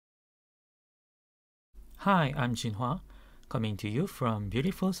Hi, I'm Jin-Hwa, coming to you from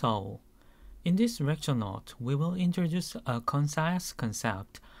beautiful Seoul. In this lecture note, we will introduce a concise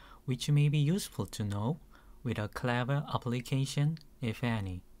concept which may be useful to know with a clever application, if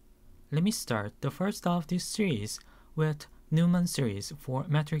any. Let me start the first of this series with Neumann series for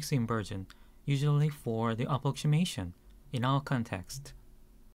matrix inversion, usually for the approximation in our context.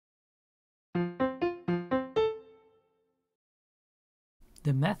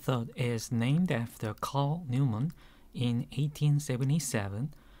 The method is named after Carl Neumann in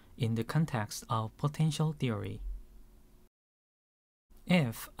 1877 in the context of potential theory.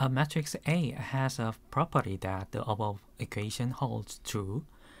 If a matrix A has a property that the above equation holds true,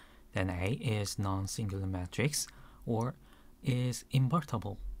 then A is non-singular matrix or is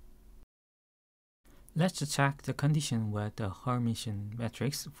invertible. Let's check the condition with the Hermitian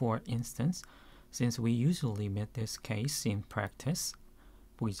matrix, for instance, since we usually meet this case in practice.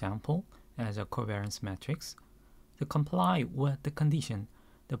 For example, as a covariance matrix. To comply with the condition,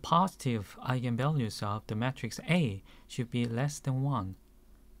 the positive eigenvalues of the matrix A should be less than 1.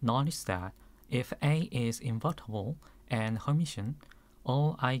 Notice that if A is invertible and Hermitian,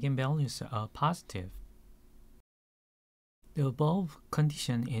 all eigenvalues are positive. The above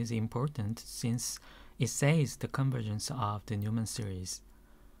condition is important since it says the convergence of the Neumann series.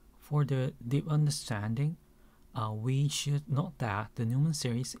 For the deep understanding, we should note that the Neumann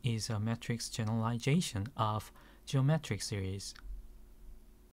series is a matrix generalization of geometric series.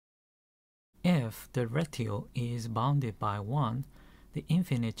 If the ratio is bounded by 1, the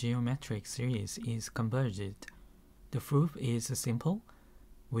infinite geometric series is converged. The proof is simple,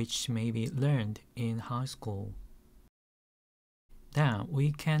 which may be learned in high school. Then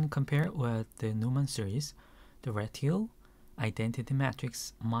we can compare with the Neumann series, the ratio, identity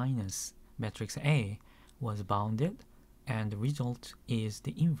matrix minus matrix A, was bounded, and the result is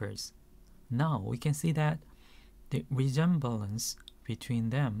the inverse. Now we can see that the resemblance between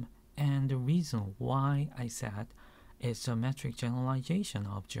them and the reason why I said it's a metric generalization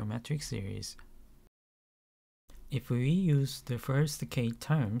of geometric series. If we use the first k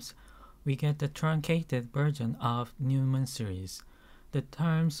terms, we get the truncated version of Neumann series. The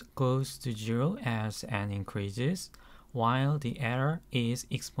terms goes to 0 as n increases, while the error is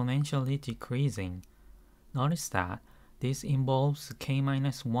exponentially decreasing. Notice that this involves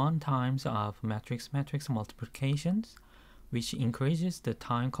k-1 times of matrix-matrix multiplications, which increases the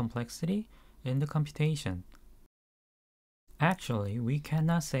time complexity in the computation. Actually, we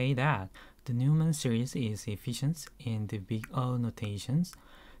cannot say that the Neumann series is efficient in the big O notations,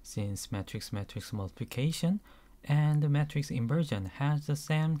 since matrix-matrix multiplication and the matrix inversion has the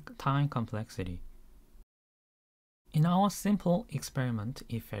same time complexity. In our simple experiment,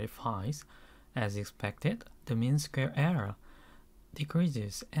 it verifies, as expected, the mean square error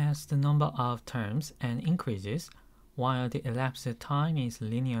decreases as the number of terms and increases, while the elapsed time is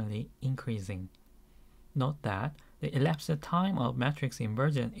linearly increasing. Note that the elapsed time of matrix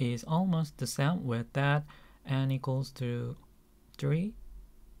inversion is almost the same with that n equals to 3.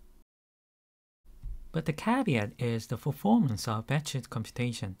 But the caveat is the performance of batched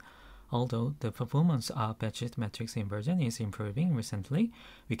computation. Although the performance of batched matrix inversion is improving recently,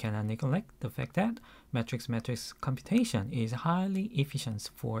 we cannot neglect the fact that matrix-matrix computation is highly efficient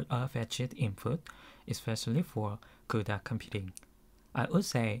for a batched input, especially for Cont'd computing. I would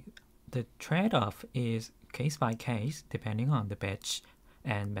say the trade-off is case by case depending on the batch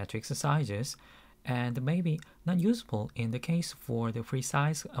and matrix sizes, and maybe not useful in the case for the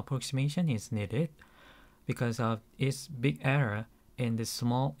precise approximation is needed because of its big error in the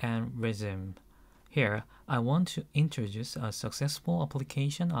small n regime. Here, I want to introduce a successful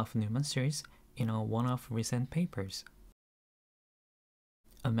application of Neumann series in one of recent papers.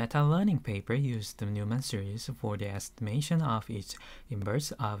 A meta-learning paper used the Neumann series for the estimation of its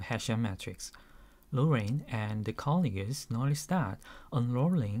inverse of Hessian matrix. Lorraine and the colleagues noticed that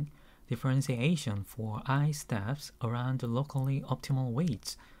unrolling differentiation for I steps around the locally optimal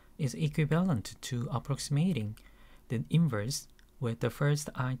weights is equivalent to approximating the inverse with the first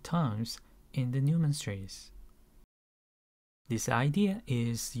I terms in the Neumann series. This idea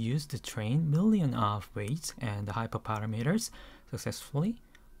is used to train millions of weights and hyperparameters successfully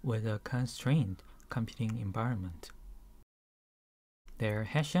with a constrained computing environment. Their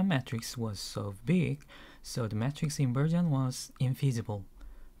Hessian matrix was so big, so the matrix inversion was infeasible.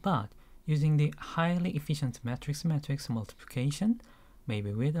 But using the highly efficient matrix-matrix multiplication,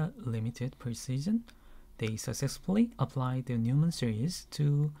 maybe with a limited precision, they successfully applied the Neumann series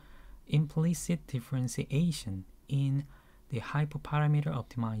to implicit differentiation in the hyperparameter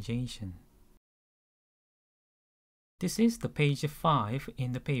optimization. This is the page 5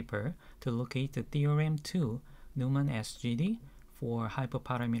 in the paper to locate the Theorem 2 Neumann SGD for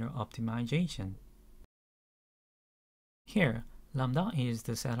hyperparameter optimization. Here, lambda is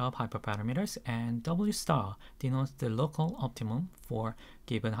the set of hyperparameters and W star denotes the local optimum for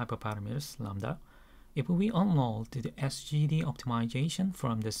given hyperparameters lambda. If we unload the SGD optimization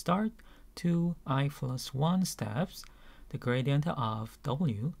from the start to I+1 steps, the gradient of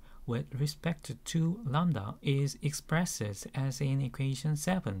W with respect to lambda is expressed as in equation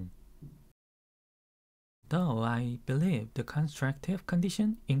 7. Though I believe the constructive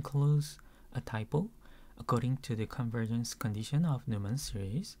condition includes a typo according to the convergence condition of Neumann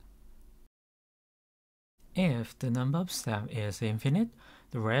series. If the number of steps is infinite,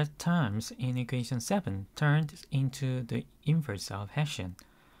 the red terms in equation 7 turns into the inverse of Hessian,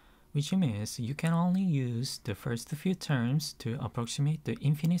 which means you can only use the first few terms to approximate the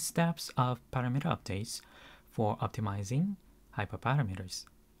infinite steps of parameter updates for optimizing hyperparameters.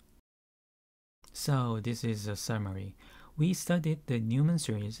 So this is a summary. We studied the Neumann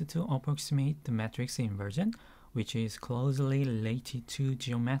series to approximate the matrix inversion, which is closely related to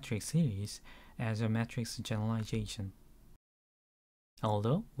geometric series as a matrix generalization.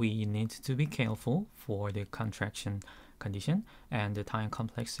 Although we need to be careful for the contraction condition and the time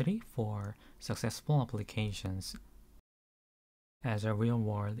complexity for successful applications. As a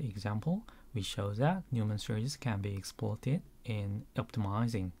real-world example, we show that Neumann series can be exploited in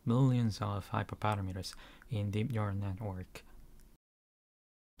optimizing millions of hyperparameters in deep neural network.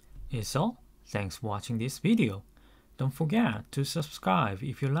 It's all. Thanks for watching this video. Don't forget to subscribe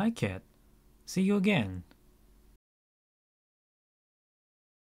if you like it. See you again.